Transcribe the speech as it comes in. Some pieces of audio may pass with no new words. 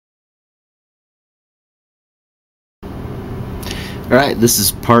Alright, this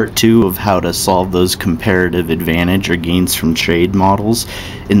is part 2 of how to solve those comparative advantage or gains from trade models.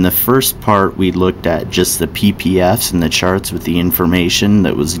 In the first part, we looked at just the PPFs and the charts with the information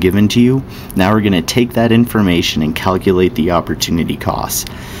that was given to you. Now we're going to take that information and calculate the opportunity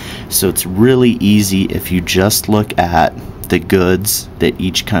costs. So it's really easy if you just look at the goods that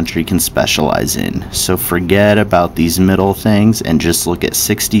each country can specialize in. So forget about these middle things and just look at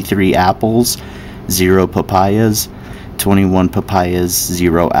 63 apples, 0 papayas, 21 papayas,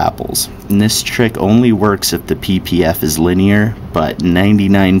 0 apples. And this trick only works if the PPF is linear, but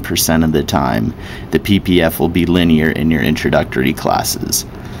 99% of the time the PPF will be linear in your introductory classes.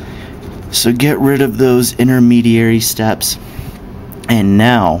 So get rid of those intermediary steps. And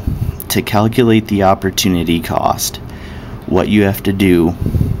now, to calculate the opportunity cost, what you have to do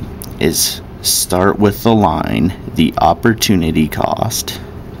is start with the line, the opportunity cost,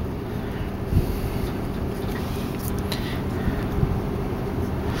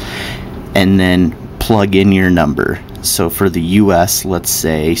 and then plug in your number. So for the US, let's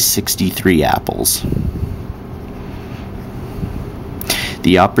say 63 apples.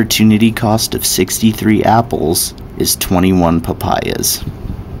 The opportunity cost of 63 apples is 21 papayas.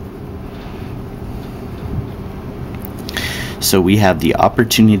 So we have the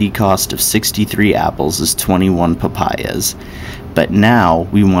opportunity cost of 63 apples is 21 papayas. But now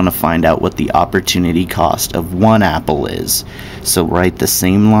we want to find out what the opportunity cost of 1 apple is. So write the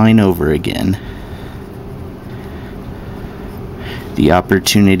same line over again. The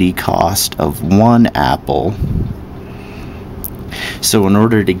opportunity cost of 1 apple. So in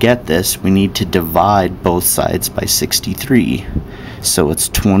order to get this, we need to divide both sides by 63. So it's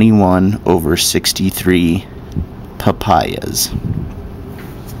 21 over 63 papayas.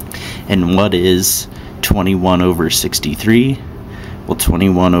 And what is 21 over 63? Well,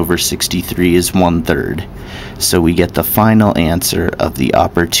 21 over 63 is 1/3. So we get the final answer of the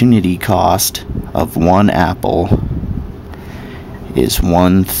opportunity cost of 1 apple is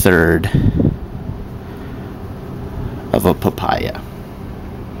 1/3 of a papaya.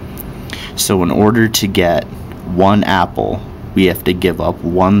 So in order to get 1 apple, we have to give up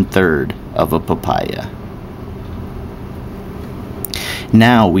 1/3 of a papaya.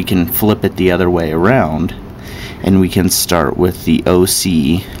 Now we can flip it the other way around, and we can start with the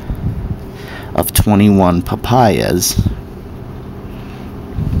OC of 21 papayas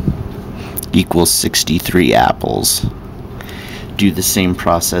equals 63 apples. Do the same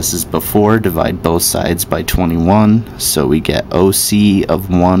process as before, divide both sides by 21, so we get OC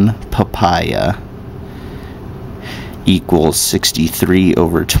of 1 papaya equals 63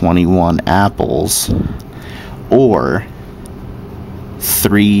 over 21 apples, or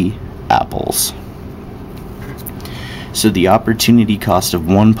 3 apples. So the opportunity cost of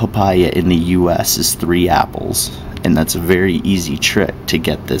 1 papaya in the US is 3 apples, and that's a very easy trick to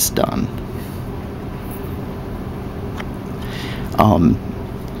get this done.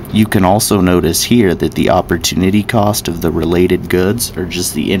 You can also notice here that the opportunity cost of the related goods are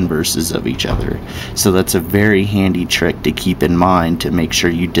just the inverses of each other. So that's a very handy trick to keep in mind to make sure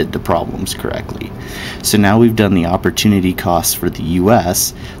you did the problems correctly. So now we've done the opportunity costs for the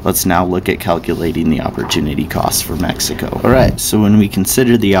US, let's now look at calculating the opportunity costs for Mexico. Alright, so when we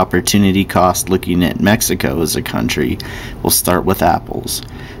consider the opportunity cost looking at Mexico as a country, we'll start with apples.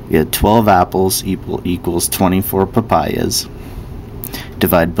 We had 12 apples equals 24 papayas.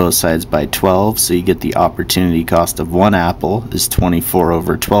 Divide both sides by 12, so you get the opportunity cost of 1 apple is 24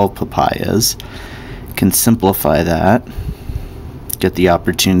 over 12 papayas. Can simplify that. Get the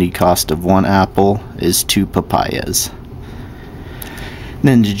opportunity cost of 1 apple is 2 papayas.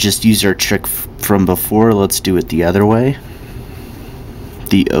 Then to just use our trick from before, let's do it the other way.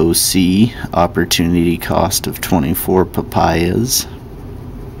 The OC, opportunity cost of 24 papayas,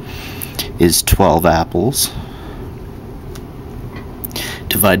 is 12 apples.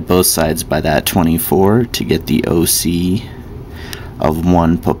 Divide both sides by that 24 to get the OC of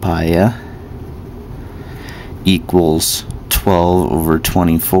 1 papaya equals 12 over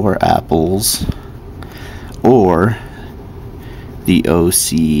 24 apples, or the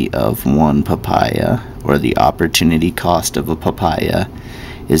OC of 1 papaya, or the opportunity cost of a papaya,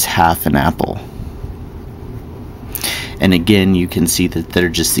 is half an apple. And again, you can see that they're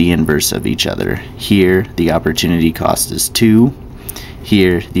just the inverse of each other. Here, the opportunity cost is 2.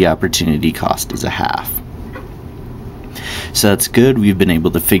 Here, the opportunity cost is a half. So that's good. We've been able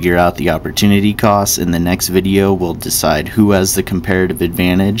to figure out the opportunity costs. In the next video, we'll decide who has the comparative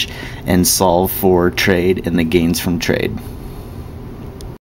advantage and solve for trade and the gains from trade.